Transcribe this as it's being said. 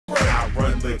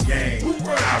the game.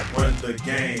 I run the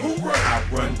game. I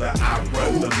run the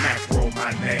macro,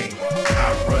 my name.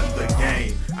 I run the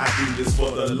game. I do this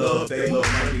for the love, they love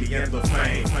money and the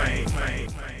fame.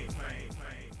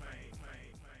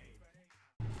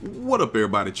 What up,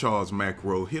 everybody? Charles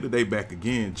Macro here today, back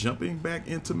again, jumping back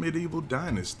into Medieval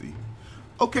Dynasty.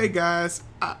 Okay, guys,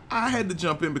 I had to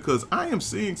jump in because I am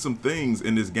seeing some things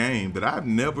in this game that I've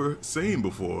never seen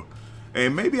before.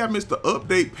 And maybe I missed the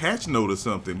update patch note or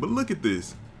something, but look at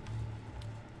this.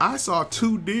 I saw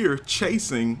two wolves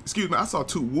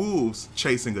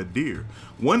chasing a deer.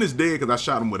 One is dead because I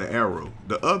shot him with an arrow.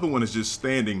 The other one is just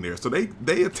standing there. So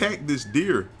they attacked this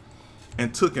deer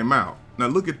and took him out. Now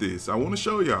look at this. I want to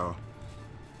show y'all.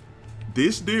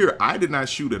 This deer, I did not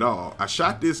shoot at all. I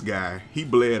shot this guy. He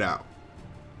bled out.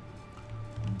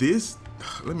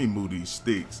 Let me move these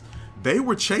sticks. They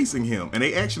were chasing him and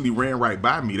they actually ran right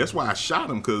by me. That's why I shot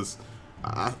him, because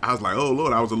I was like, oh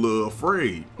Lord, I was a little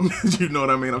afraid. You know what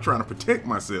I mean? I'm trying to protect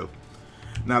myself.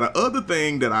 Now the other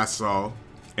thing that I saw,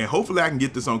 and hopefully I can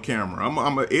get this on camera. I'm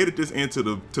gonna edit this into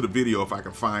the video if I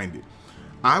can find it.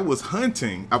 I was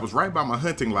hunting. I was right by my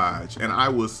hunting lodge, and I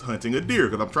was hunting a deer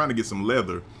because I'm trying to get some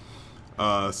leather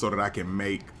so that I can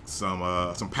make some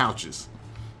pouches.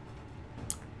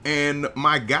 And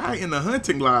my guy in the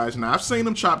hunting lodge, now I've seen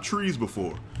them chop trees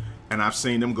before, and I've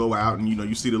seen them go out and, you know,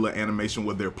 you see the little animation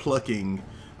where they're plucking,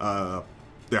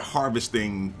 they're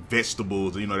harvesting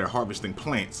vegetables, you know, they're harvesting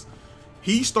plants.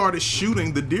 He started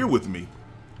shooting the deer with me.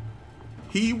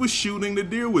 He was shooting the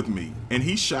deer with me, and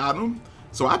he shot him.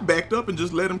 So I backed up and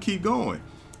just let him keep going.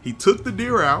 He took the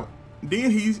deer out,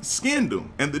 then he skinned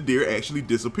him, and the deer actually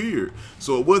disappeared.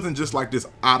 So it wasn't just like this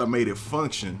automated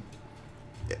function.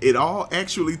 It all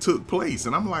actually took place.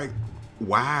 And I'm like,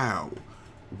 wow,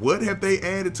 what have they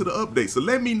added to the update? So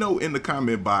let me know in the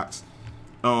comment box.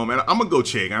 And I'm gonna go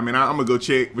check. I'm gonna go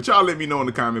check, but y'all let me know in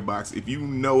the comment box if you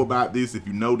know about this, if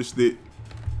you noticed it,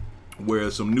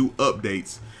 where some new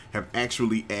updates have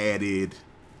actually added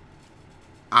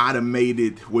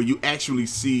automated, where you actually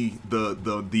see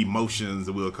the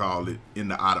motions, we'll call it, in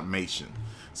the automation.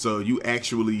 So you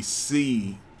actually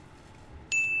see,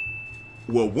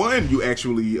 well, one, you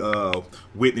actually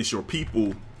witness your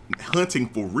people hunting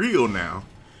for real now,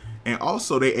 and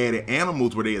also they added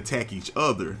animals where they attack each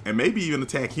other and maybe even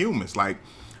attack humans. Like,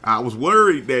 I was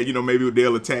worried that, you know, maybe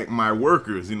they'll attack my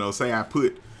workers. You know, say I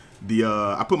put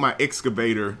my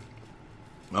excavator,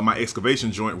 my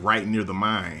excavation joint right near the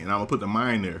mine, and I'm gonna put the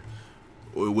mine there.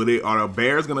 Are the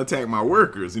bears gonna attack my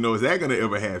workers? You know, is that gonna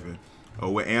ever happen?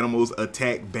 Or will animals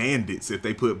attack bandits if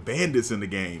they put bandits in the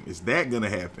game? Is that gonna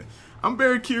happen? I'm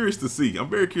very curious to see.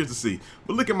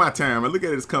 But look at my town, and look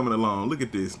at it, it's coming along. Look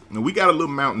at this. And we got a little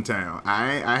mountain town.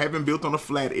 I haven't built on a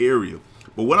flat area,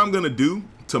 but what I'm gonna do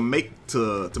to make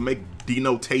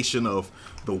denotation of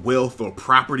the wealth or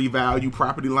property value,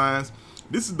 property lines.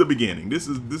 This is the beginning. This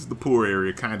is the poor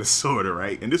area, kind of, sort of,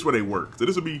 right? And this is where they work. So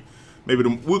this will be maybe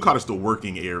we'll call this the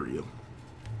working area.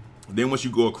 Then once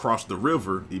you go across the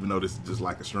river, even though this is just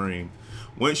like a stream,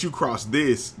 once you cross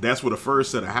this, that's where the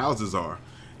first set of houses are.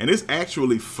 And it's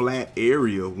actually flat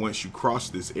area once you cross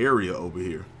this area over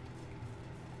here.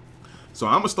 So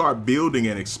I'm gonna start building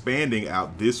and expanding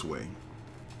out this way.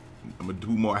 I'm gonna do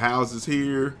more houses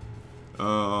here.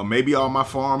 Maybe all my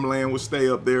farmland will stay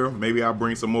up there. Maybe I'll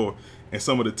bring some more. And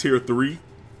some of the tier 3,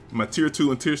 my tier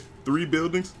 2 and tier 3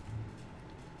 buildings,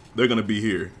 they're gonna be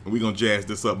here. And we're gonna jazz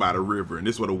this up by the river. And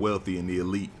this is where the wealthy and the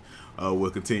elite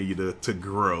will continue to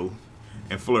grow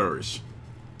and flourish.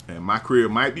 And my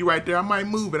crib might be right there. I might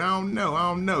move it. I don't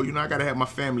know. You know, I gotta have my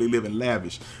family living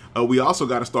lavish. We also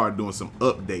gotta start doing some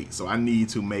updates. So I need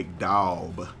to make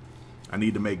daub.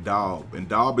 And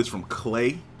daub is from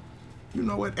clay. You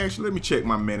know what? Actually, let me check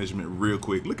my management real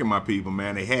quick. Look at my people,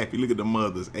 man. They happy. Look at the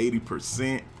mothers.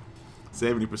 80%,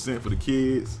 70% for the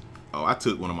kids. Oh, I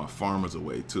took one of my farmers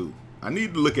away too. I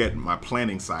need to look at my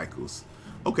planting cycles.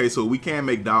 Okay, so we can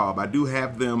make daub. I do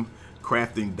have them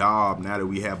crafting daub now that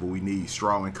we have what we need,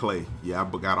 straw and clay. Yeah,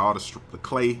 I got all the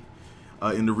clay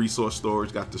in the resource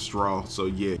storage, got the straw. So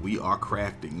yeah, we are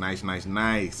crafting.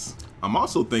 Nice. I'm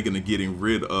also thinking of getting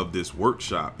rid of this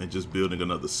workshop and just building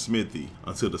another smithy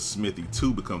until the smithy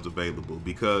 2 becomes available,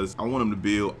 because I want them to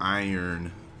build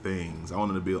iron things. I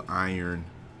want them to build iron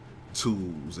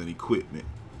tools and equipment.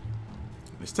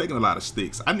 It's taking a lot of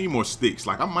sticks. I need more sticks.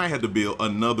 Like, I might have to build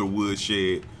another wood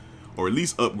shed, or at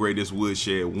least upgrade this wood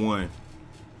shed 1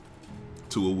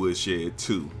 to a wood shed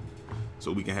 2,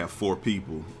 so we can have 4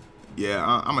 people. Yeah,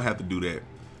 I'm gonna have to do that.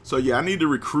 So yeah, I need to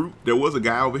recruit. There was a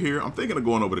guy over here. I'm thinking of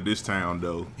going over to this town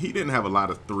though. He didn't have a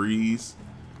lot of 3s,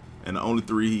 and the only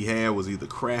 3 he had was either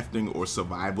crafting or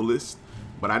survivalist.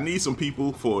 But I need some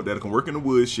people that can work in the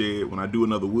woodshed when I do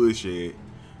another woodshed.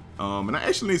 And I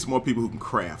actually need some more people who can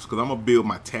craft, because I'm going to build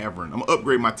my tavern. I'm going to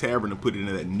upgrade my tavern and put it in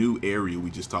that new area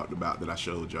we just talked about that I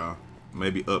showed y'all.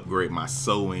 Maybe upgrade my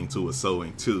sewing to a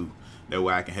sewing 2. That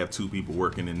way I can have 2 people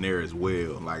working in there as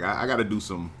well. Like, I got to do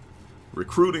some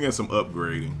recruiting and some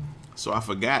upgrading. So I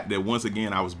forgot that once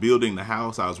again, I was building the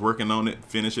house. I was working on it,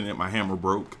 finishing it. My hammer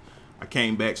broke. I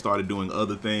came back, started doing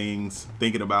other things,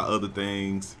 thinking about other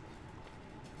things.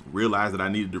 Realized that I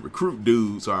needed to recruit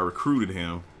dude, so I recruited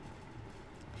him.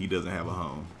 He doesn't have a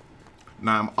home.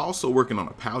 Now I'm also working on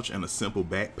a pouch and a simple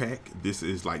backpack. This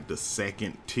is like the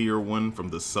 2nd tier one from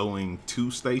the sewing 2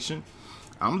 station.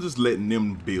 I'm just letting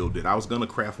them build it. I was gonna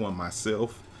craft one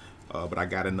myself, but I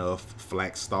got enough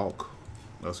flax stalk,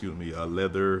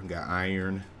 leather, got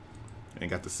iron, and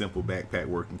got the simple backpack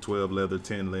working. 12 leather,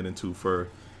 10 linen, 2 fur,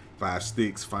 5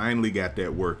 sticks. Finally got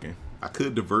that working. I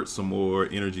could divert some more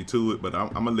energy to it, but I'm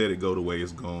gonna let it go the way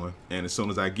it's going. And as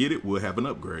soon as I get it, we'll have an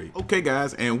upgrade. Okay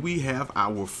guys, and we have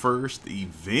our first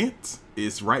event.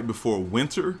 It's right before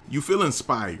winter. You feel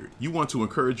inspired. You want to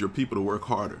encourage your people to work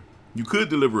harder. You could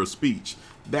deliver a speech.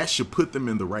 That should put them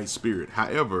in the right spirit.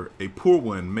 However, a poor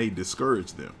one may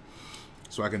discourage them.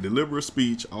 So I can deliver a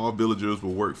speech. All villagers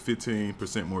will work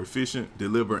 15% more efficient.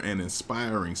 Deliver an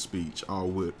inspiring speech.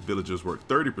 All villagers work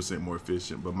 30% more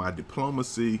efficient. But my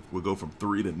diplomacy will go from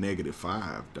 3 to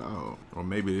 -5. Dog. Or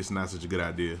maybe it's not such a good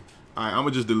idea. All right, I'm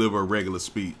going to just deliver a regular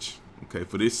speech. Okay,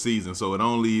 for this season. So it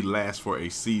only lasts for a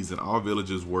season. All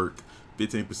villagers work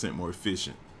 15% more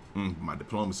efficient. My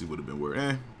diplomacy would have been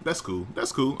worse. That's cool.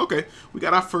 That's cool. Okay, we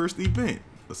got our first event.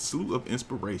 A slew of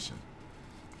inspiration.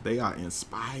 They are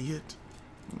inspired.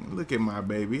 Look at my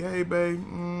baby. Hey, babe.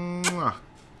 Mwah.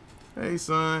 Hey,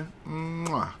 son.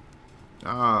 Mwah.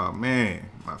 Oh, man.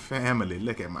 My family.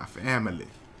 Look at my family.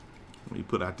 Let me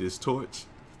put out this torch.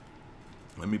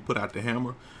 Let me put out the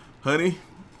hammer. Honey,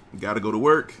 got to go to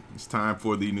work. It's time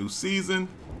for the new season.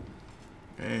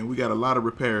 And we got a lot of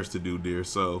repairs to do, dear.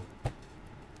 So,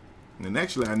 and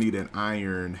actually, I need an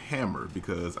iron hammer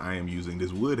because I am using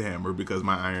this wood hammer because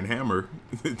my iron hammer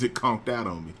conked out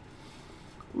on me.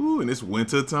 Ooh, and it's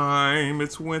winter time.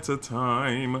 It's winter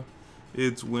time.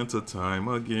 It's winter time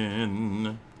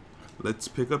again. Let's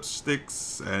pick up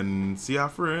sticks and see our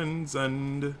friends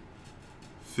and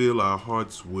fill our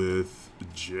hearts with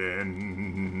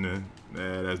gin.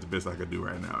 That's the best I could do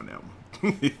right now on that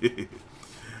one.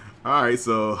 All right,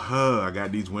 so I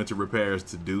got these winter repairs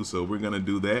to do, so we're gonna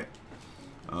do that.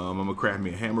 I'm gonna craft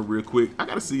me a hammer real quick. I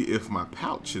gotta see if my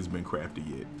pouch has been crafted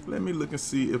yet. Let me look and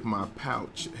see if my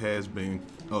pouch has been.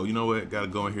 Oh, you know what? Gotta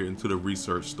go in here into the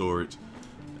research storage.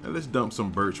 And let's dump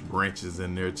some birch branches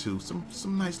in there too.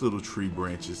 Some nice little tree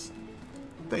branches.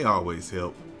 They always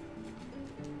help.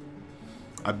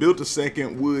 I built a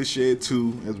second woodshed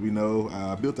too, as we know.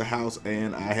 I built a house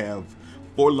and I have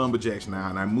 4 lumberjacks now,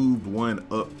 and I moved one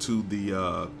up to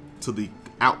the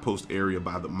outpost area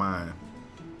by the mine.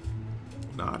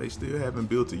 Nah, they still haven't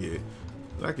built it yet.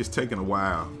 Like it's taking a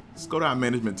while. Let's go to our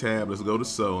management tab. Let's go to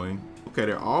sewing. Okay,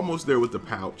 they're almost there with the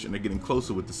pouch, and they're getting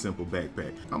closer with the simple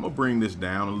backpack. I'm gonna bring this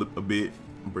down a bit.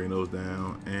 Bring those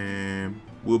down, and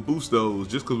we'll boost those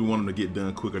just because we want them to get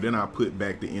done quicker. Then I'll put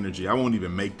back the energy. I won't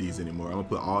even make these anymore. I'm gonna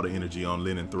put all the energy on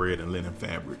linen thread and linen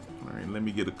fabric. All right, let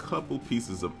me get a couple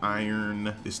pieces of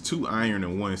iron. It's 2 iron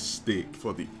and 1 stick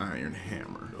for the iron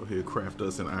hammer. Go ahead, craft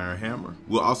us an iron hammer.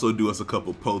 We'll also do us a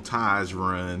couple potage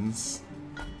runs.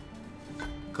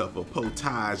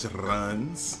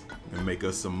 And make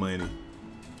us some money.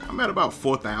 I'm at about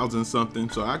 4,000 something,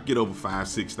 so I'll get over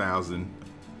 5,000-6,000.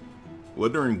 Well,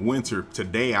 during winter,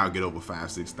 today I'll get over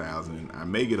 5,000-6,000. I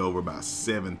may get over about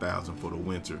 7,000 for the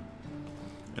winter.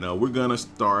 And we're gonna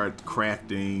start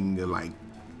crafting like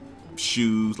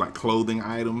shoes, like clothing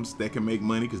items that can make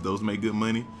money, because those make good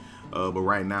money. But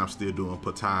right now I'm still doing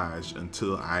potage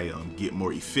until I get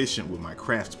more efficient with my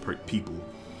crafts people,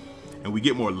 and we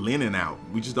get more linen out.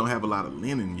 We just don't have a lot of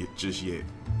linen just yet.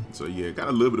 So yeah, got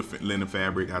a little bit of linen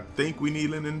fabric. I think we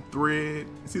need linen thread.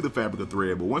 It's either fabric or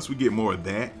thread, but once we get more of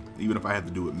that, even if I have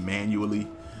to do it manually,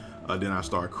 then I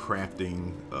start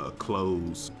crafting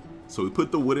clothes. So we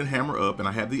put the wooden hammer up, and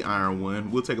I have the iron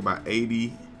one. We'll take about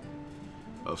 80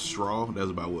 of straw. That's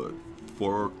about what,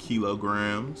 4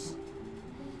 kilograms.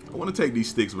 I want to take these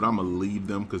sticks, but I'm gonna leave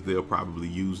them because they'll probably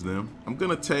use them. I'm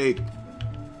gonna take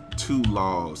 2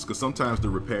 logs because sometimes the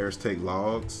repairs take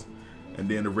logs, and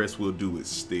then the rest we'll do with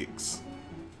sticks.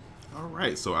 All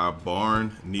right, so our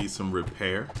barn needs some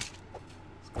repair.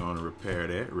 Let's go on and repair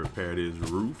that. Repair this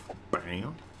roof.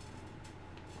 Bam.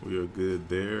 We are good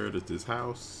there. Does this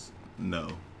house? No.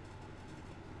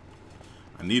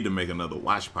 I need to make another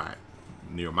wash pot.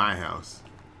 near my house.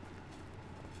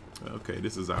 Okay,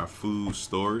 this is our food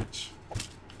storage.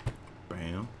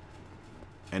 Bam.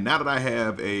 And now that I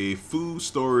have a food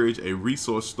storage, a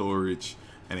resource storage,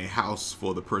 and a house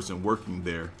for the person working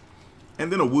there,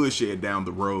 and then a woodshed down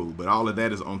the road, but all of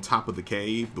that is on top of the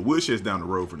cave. The woodshed's down the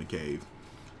road from the cave,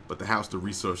 but the house, the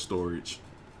resource storage,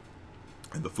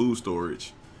 and the food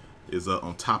storage is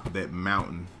on top of that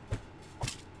mountain.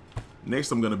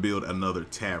 Next, I'm going to build another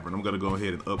tavern. I'm going to go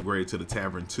ahead and upgrade to the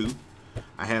Tavern 2.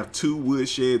 I have 2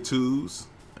 woodshed 2s,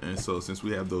 and so since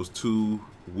we have those 2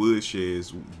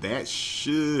 woodsheds, that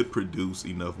should produce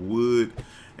enough wood,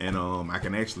 and I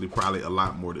can actually probably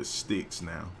allot more to sticks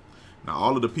now. Now,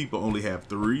 all of the people only have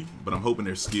 3, but I'm hoping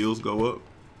their skills go up.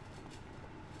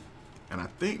 And I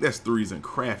think that's 3s in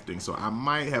crafting, so I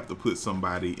might have to put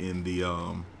somebody in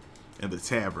the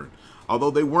tavern. Although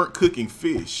they weren't cooking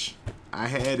fish, I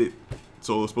had it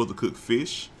so it was supposed to cook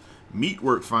fish. Meat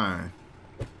worked fine.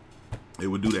 It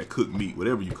would do that cooked meat,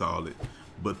 whatever you call it.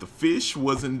 But the fish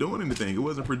wasn't doing anything. It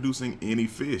wasn't producing any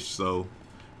fish, so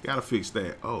gotta fix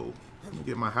that. Oh, let me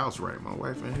get my house right. My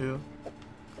wife in here.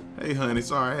 Hey, honey,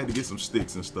 sorry, I had to get some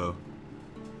sticks and stuff.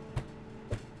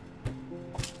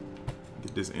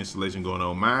 Get this installation going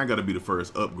on. Mine gotta be the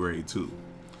first upgrade too.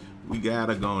 We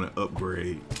gotta go on and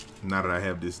upgrade now that I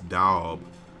have this daub.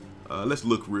 Let's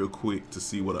look real quick to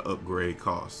see what an upgrade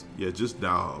costs. Yeah, just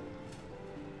daub.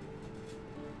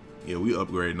 Yeah, we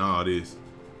upgrading all this.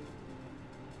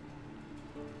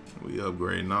 We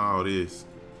upgrading all this.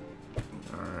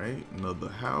 Alright, another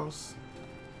house.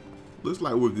 Looks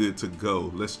like we're good to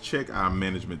go. Let's check our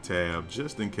management tab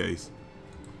just in case.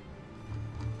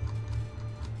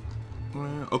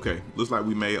 Well, okay, looks like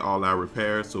we made all our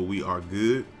repairs, so we are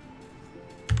good.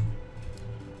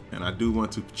 And I do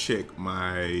want to check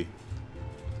my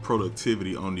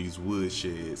productivity on these wood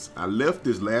sheds. I left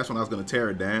this last one, I was going to tear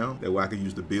it down, that way I could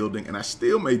use the building, and I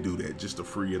still may do that just to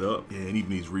free it up. Yeah, and even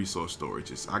these resource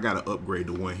storages, I got to upgrade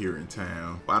the one here in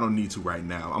town, but I don't need to right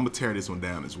now. I'm gonna tear this one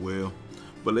down as well.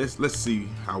 But let's see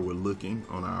how we're looking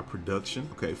on our production.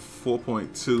 Okay,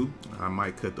 4.2. I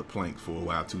might cut the planks for a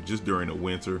while too, just during the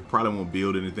winter. Probably won't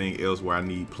build anything else where I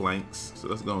need planks, so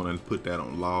let's go on and put that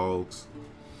on logs.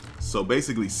 So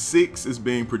basically 6 is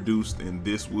being produced in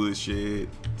this woodshed,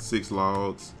 6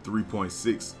 logs,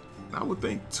 3.6. I would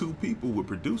think 2 people would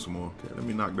produce more. Okay, let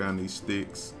me knock down these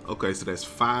sticks. Okay, so that's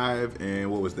 5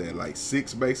 and what was that, like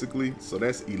 6 basically? So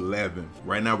that's 11.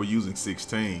 Right now we're using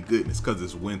 16. Goodness, because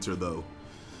it's winter though.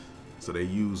 So they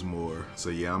use more. So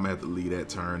yeah, I'm gonna have to leave that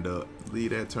turned up.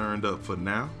 Leave that turned up for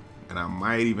now. And I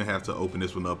might even have to open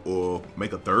this one up or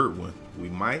make a 3rd one. We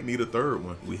might need a 3rd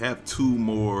one. We have 2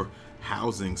 more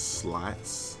housing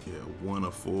slots. Yeah, 1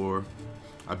 of 4.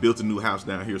 I built a new house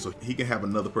down here so he can have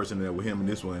another person there with him, and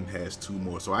this one has 2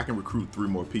 more. So I can recruit 3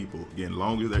 more people. Again,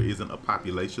 long as there isn't a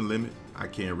population limit, I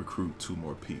can recruit 2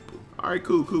 more people. All right,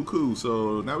 cool, cool, cool.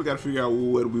 So now we got to figure out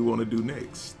what we want to do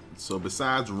next. So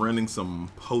besides running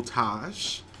some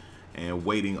potage and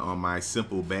waiting on my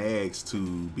simple bags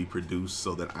to be produced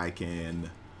so that I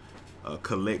can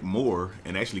collect more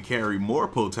and actually carry more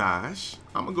potage,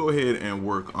 I'm gonna go ahead and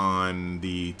work on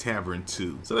the Tavern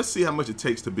 2. So let's see how much it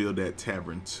takes to build that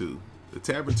Tavern 2. The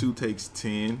Tavern 2 takes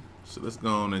 10. So let's go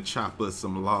on and chop us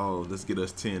some logs. Let's get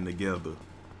us 10 together.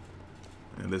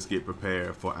 And let's get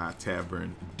prepared for our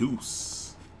Tavern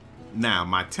Deuce. Now,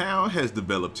 my town has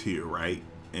developed here, right?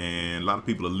 And a lot of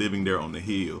people are living there on the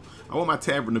hill. I want my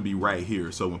tavern to be right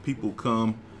here, so when people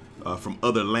come from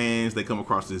other lands, they come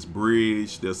across this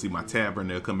bridge, they'll see my tavern,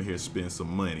 they'll come in here and spend some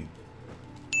money,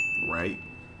 right?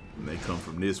 And they come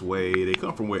from this way, they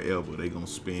come from wherever, they gonna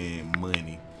spend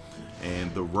money.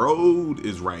 And the road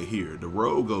is right here. The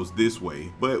road goes this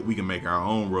way, but we can make our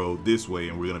own road this way,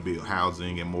 and we're gonna build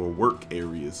housing and more work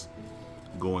areas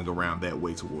going around that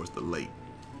way towards the lake.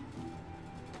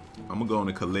 I'm gonna go on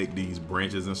and collect these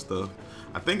branches and stuff.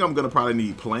 I think I'm gonna probably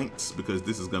need planks because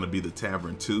this is gonna be the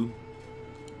Tavern 2.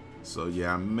 So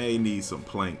yeah, I may need some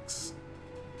planks.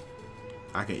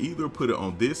 I can either put it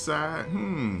on this side,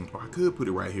 or I could put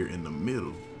it right here in the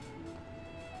middle.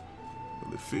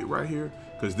 Will it fit right here?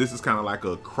 Because this is kind of like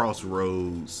a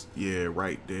crossroads. Yeah,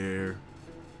 right there.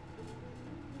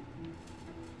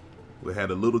 We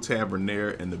had a little tavern there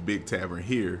and the big tavern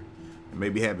here. And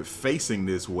maybe have it facing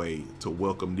this way to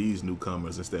welcome these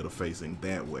newcomers instead of facing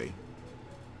that way.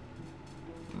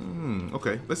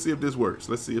 Okay, let's see if this works.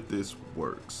 Let's see if this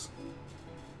works.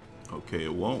 Okay,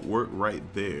 it won't work right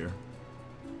there.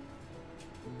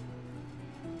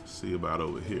 Let's see about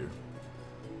over here.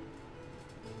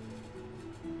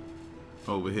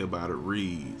 Over here by the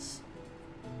reeds.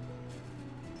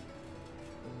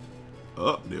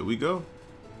 Oh, there we go.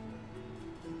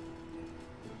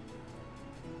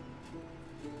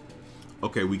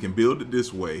 Okay, we can build it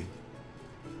this way.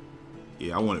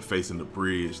 Yeah, I want it facing the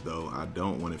bridge though. I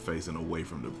don't want it facing away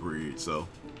from the bridge. So,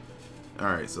 all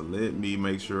right, so let me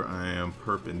make sure I am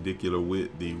perpendicular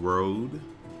with the road.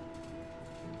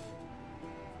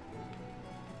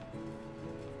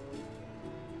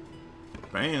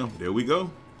 Bam, there we go.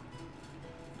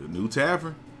 The new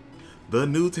tavern. The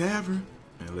new tavern.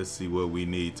 And let's see what we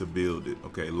need to build it.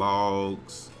 Okay,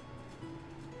 logs.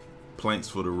 Planks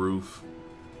for the roof.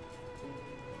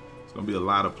 It's gonna be a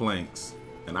lot of planks.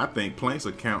 And I think planks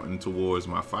are counting towards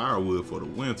my firewood for the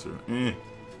winter. I'm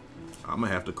gonna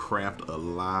have to craft a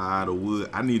lot of wood.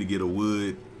 I need to get a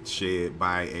wood shed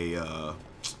by a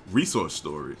resource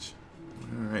storage.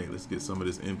 All right, let's get some of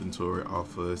this inventory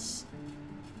off us.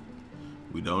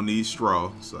 We don't need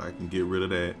straw, so I can get rid of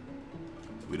that.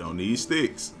 We don't need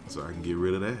sticks, so I can get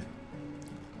rid of that.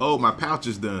 Oh, my pouch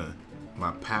is done.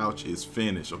 My pouch is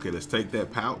finished. Okay, let's take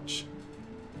that pouch.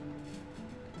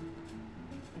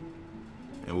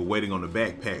 And we're waiting on the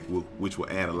backpack, which will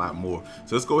add a lot more.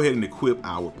 So let's go ahead and equip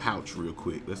our pouch real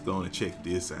quick. Let's go on and check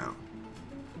this out.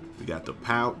 We got the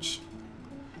pouch.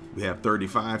 We have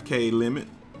 35K limit.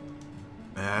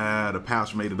 The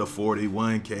pouch made it a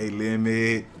 41K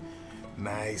limit.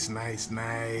 Nice, nice,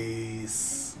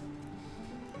 nice.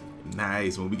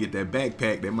 Nice. When we get that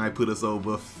backpack, that might put us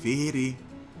over 50.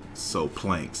 So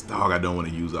planks. Dog, I don't want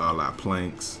to use all our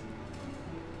planks.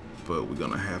 But we're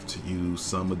going to have to use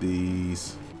some of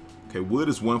these. Okay, wood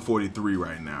is 143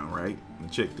 right now, right?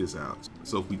 And check this out.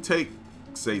 So if we take,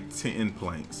 say, 10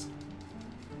 planks.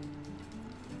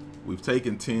 We've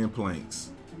taken 10 planks.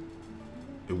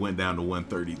 It went down to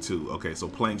 132. Okay, so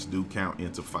planks do count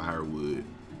into firewood.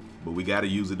 But we got to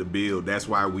use it to build. That's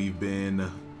why we've been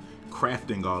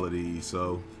crafting all of these.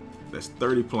 So that's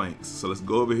 30 planks. So let's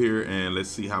go over here and let's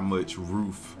see how much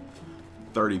roof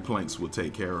 30 planks will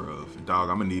take care of. Dog,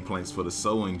 I'm gonna need planks for the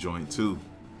sewing joint too.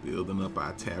 Building up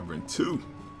our tavern too.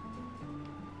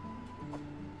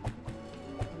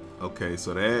 Okay,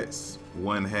 so that's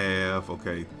 1/2.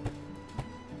 Okay.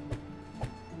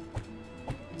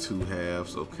 2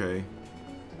 halves. Okay.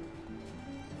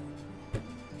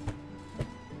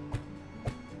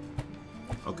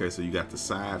 Okay, so you got the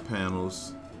side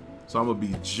panels. So I'm gonna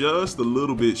be just a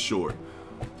little bit short.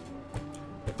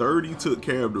 30 took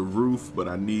care of the roof, but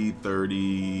I need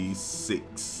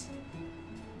 36.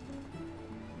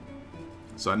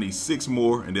 So I need 6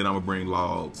 more, and then I'm gonna bring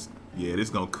logs. Yeah, this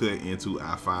gonna cut into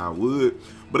our firewood.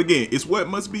 But again, it's what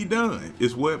must be done.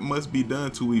 It's what must be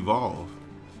done to evolve.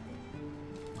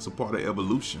 It's a part of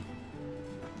evolution.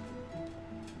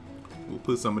 We'll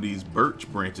put some of these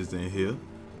birch branches in here.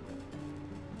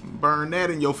 Burn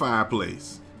that in your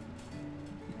fireplace.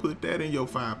 Put that in your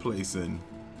fireplace and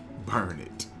burn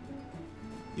it.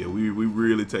 Yeah, we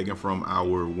really taking from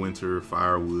our winter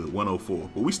firewood 104,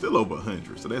 but we still over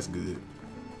 100, so that's good.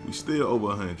 We still over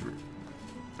 100,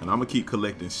 and I'm gonna keep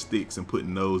collecting sticks and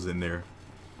putting those in there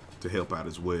to help out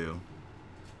as well.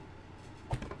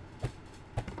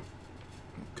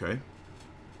 Okay.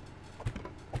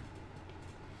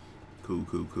 Cool,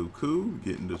 cool, cool, cool.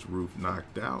 Getting this roof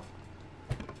knocked out.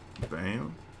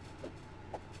 Bam.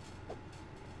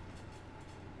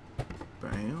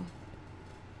 Bam.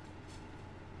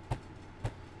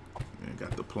 And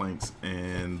got the planks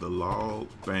and the log.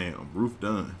 Bam. Roof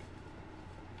done.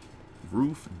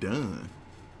 Roof done.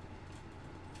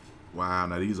 Wow,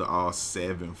 now these are all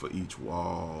 7 for each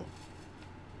wall.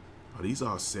 Are these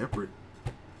all separate?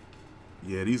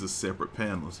 Yeah, these are separate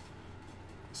panels.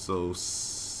 So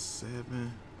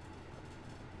 7.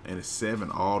 And it's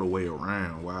 7 all the way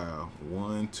around. Wow.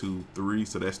 1, 2, 3.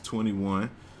 So that's 21.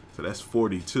 So that's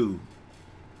 42.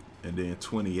 And then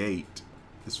 28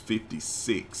 is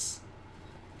 56.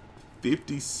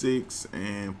 56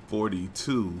 and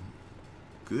 42.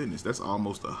 Goodness, that's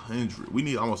almost 100. We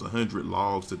need almost 100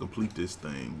 logs to complete this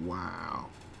thing. Wow.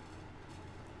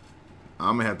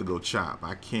 I'm gonna have to go chop.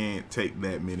 I can't take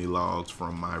that many logs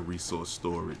from my resource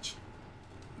storage.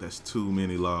 That's too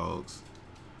many logs.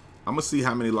 I'm gonna see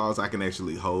how many logs I can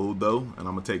actually hold though, and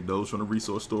I'm gonna take those from the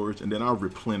resource storage and then I'll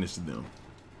replenish them.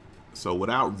 So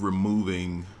without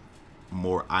removing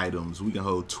more items, we can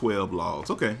hold 12 logs.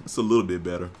 Okay, that's a little bit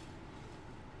better.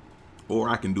 Or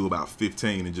I can do about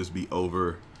 15 and just be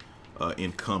over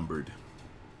encumbered.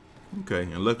 Okay,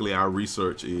 and luckily our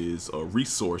resource is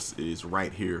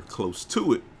right here close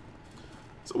to it,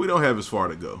 so we don't have as far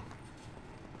to go.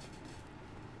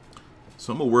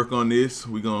 So I'm gonna work on this.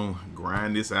 We're gonna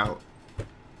grind this out,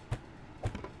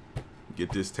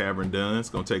 get this tavern done. It's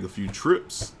gonna take a few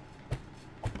trips,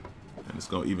 and it's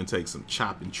gonna even take some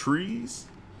chopping trees,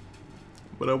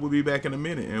 but we'll be back in a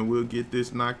minute and we'll get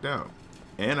this knocked out.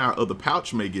 and our other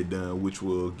pouch may get done, which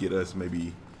will get us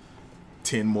maybe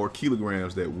 10 more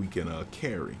kilograms that we can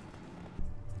carry.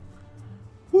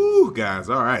 Woo, guys.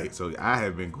 All right, so I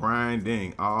have been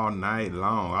grinding all night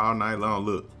long.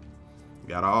 Look,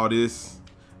 got all this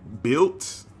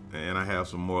built, and I have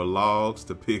some more logs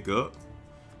to pick up.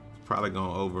 Probably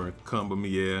gonna over encumber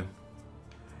me,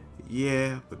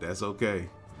 yeah, but that's okay,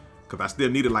 because I still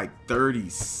needed like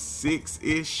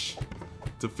 36-ish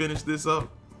to finish this up.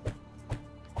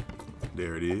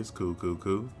 There it is.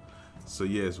 Cool. So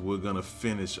yes, we're gonna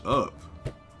finish up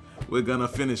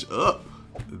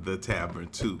the tavern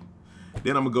too.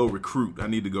 Then I'm gonna go recruit. I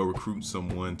need to go recruit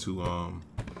someone to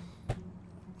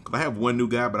cause I have one new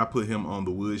guy, but I put him on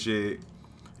the woodshed.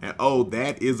 And oh,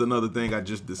 that is another thing I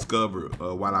just discovered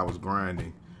while I was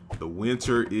grinding. The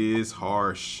winter is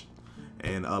harsh,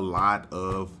 and a lot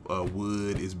of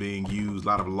wood is being used, a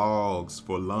lot of logs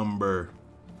for lumber.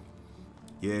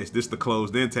 Yes, this is the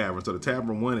closed-in tavern. So the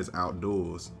tavern 1 is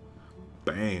outdoors.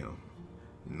 Bam.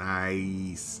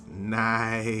 Nice.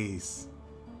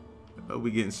 Oh, we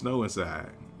getting snow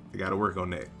inside. I gotta work on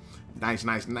that. Nice.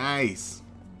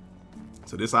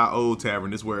 So this is our old tavern.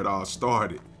 This is where it all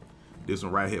started. This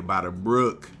one right here by the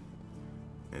brook.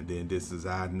 And then this is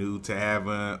our new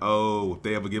tavern. Oh, if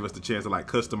they ever give us the chance to like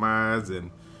customize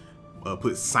and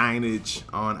put signage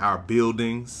on our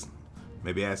buildings,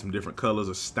 maybe add some different colors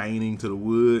or staining to the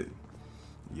wood.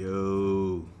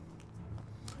 Yo.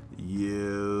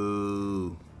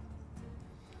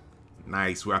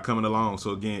 Nice. We are coming along. So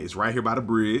again, it's right here by the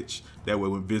bridge. That way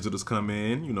when visitors come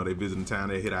in, you know, they visit in town,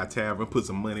 they hit our tavern, put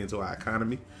some money into our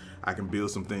economy. I can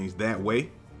build some things that way.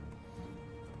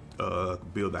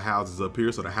 Build the houses up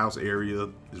here. So the house area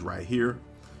is right here.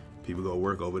 People go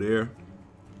work over there.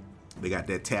 They got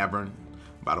that tavern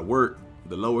by the work,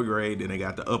 the lower grade, then they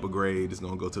got the upper grade. It's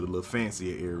gonna go to the little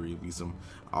fancier area. Be some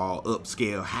all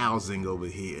upscale housing over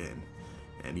here,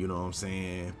 and you know what I'm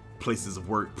saying, places of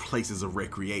work, places of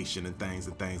recreation, and things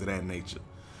of that nature.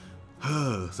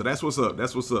 So that's what's up.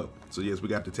 So yes, we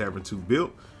got the tavern 2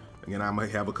 built. Again, I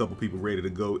might have a couple people ready to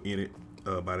go in it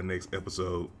by the next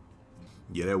episode.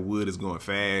 Yeah, that wood is going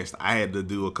fast. I had to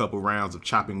do a couple rounds of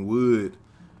chopping wood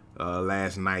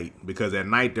last night because at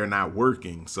night they're not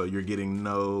working, so you're getting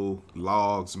no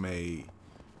logs made.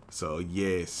 So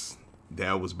yes,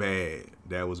 that was bad.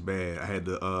 I had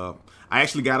to I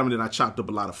actually got them, and then I chopped up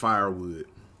a lot of firewood.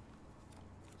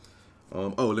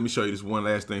 Oh, let me show you this one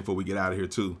last thing before we get out of here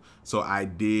too. So I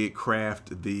did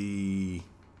craft the,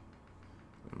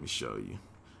 let me show you.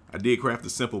 I did craft a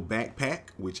simple backpack,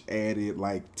 which added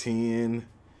like 15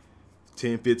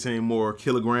 more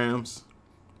kilograms,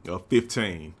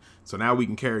 15. So now we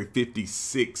can carry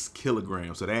 56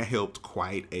 kilograms. So that helped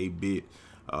quite a bit.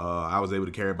 I was able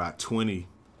to carry about 20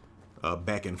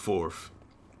 back and forth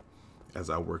as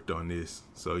I worked on this.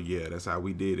 So yeah, that's how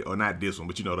we did it. Or not this one,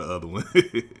 but you know the other one.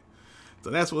 So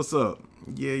that's what's up.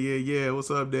 Yeah. What's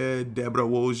up there, Dobra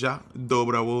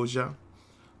Woja?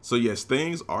 So yes,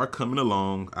 things are coming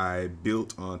along. I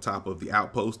built on top of the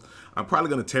outpost. I'm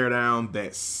probably gonna tear down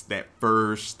that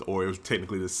first, or it was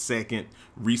technically the second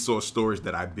resource storage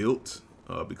that I built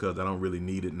because I don't really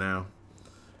need it now.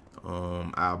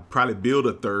 I'll probably build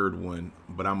a third one,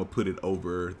 but I'm gonna put it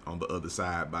over on the other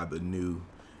side by the new,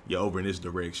 over in this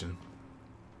direction.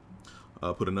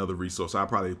 Put another resource. I'll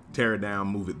probably tear it down,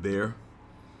 move it there.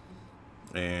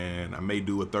 And I may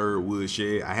do a third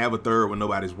woodshed. I have a third when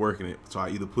nobody's working it, so I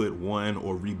either put one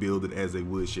or rebuild it as a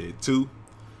woodshed 2.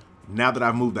 Now that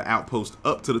I've moved the outpost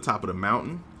up to the top of the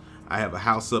mountain, I have a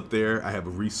house up there. I have a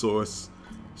resource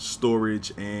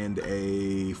storage and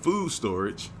a food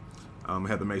storage. I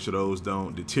have to make sure those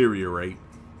don't deteriorate.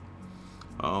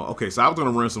 Okay, so I was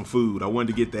gonna run some food. I wanted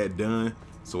to get that done.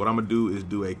 So what I'm gonna do is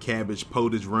do a cabbage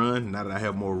potage run. Now that I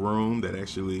have more room, that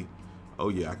actually, oh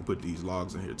yeah, I can put these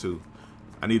logs in here too.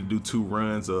 I need to do 2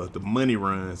 runs. The money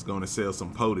runs, going to sell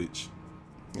some potage.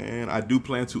 And I do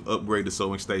plan to upgrade the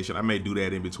sewing station. I may do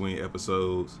that in between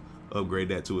episodes. Upgrade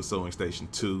that to a sewing station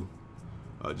 2.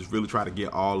 Just really try to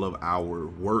get all of our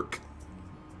work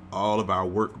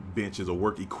benches or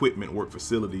work equipment, work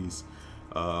facilities.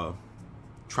 Try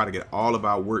to get all of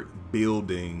our work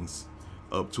buildings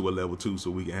up to a level 2 so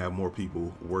we can have more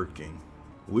people working.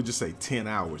 We'll just say 10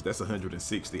 hours. That's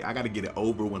 160. I got to get it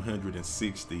over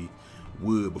 160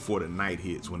 wood before the night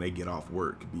hits when they get off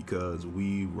work, because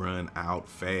we run out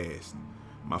fast.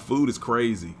 My food is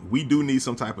crazy. We do need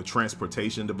some type of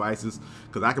transportation devices,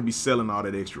 because I could be selling all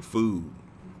that extra food.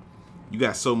 You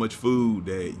got so much food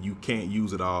that you can't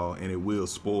use it all and it will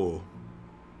spoil.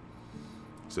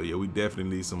 So yeah, we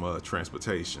definitely need some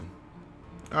transportation.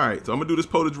 All right, so I'm gonna do this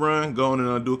potage run, go on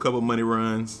and do a couple money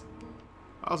runs.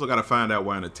 I also got to find out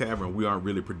why in the tavern we aren't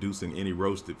really producing any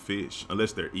roasted fish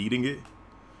unless they're eating it.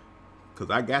 Because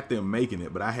I got them making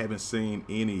it, but I haven't seen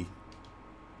any.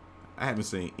 I haven't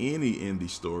seen any in the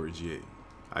storage yet.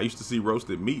 I used to see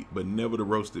roasted meat, but never the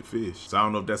roasted fish. So I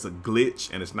don't know if that's a glitch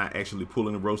and it's not actually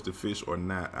pulling the roasted fish or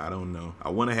not. I don't know. I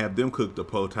want to have them cook the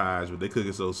potage, but they cook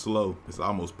it so slow, it's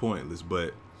almost pointless.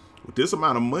 But with this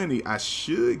amount of money, I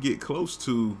should get close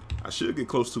to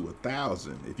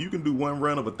 1,000. If you can do one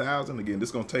run of 1,000, again, this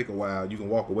is gonna take a while. You can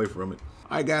walk away from it.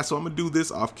 All right, guys, so I'm gonna do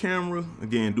this off camera.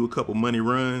 Again, do a couple money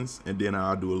runs, and then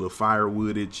I'll do a little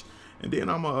firewoodage, and then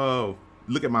I'm gonna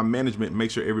look at my management,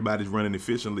 make sure everybody's running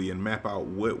efficiently, and map out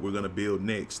what we're gonna build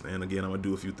next. And again, I'm gonna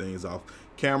do a few things off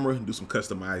camera, do some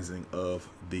customizing of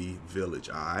the village.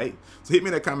 All right, so hit me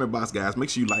in that comment box, guys. Make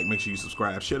sure you like, make sure you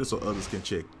subscribe, share this so others can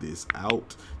check this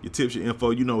out. Your tips, your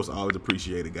info, you know it's always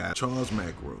appreciated, guys. Charles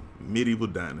Macro, Medieval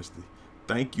Dynasty.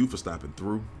 Thank you for stopping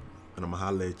through, and I'm gonna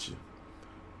holler at you.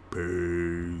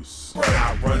 Peace.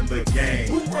 I run the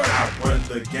game. I run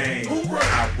the game.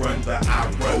 I run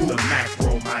the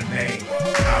macro, my name.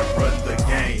 I run the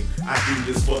game. I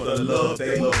do this for the love,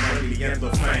 they love money and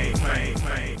the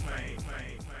fame.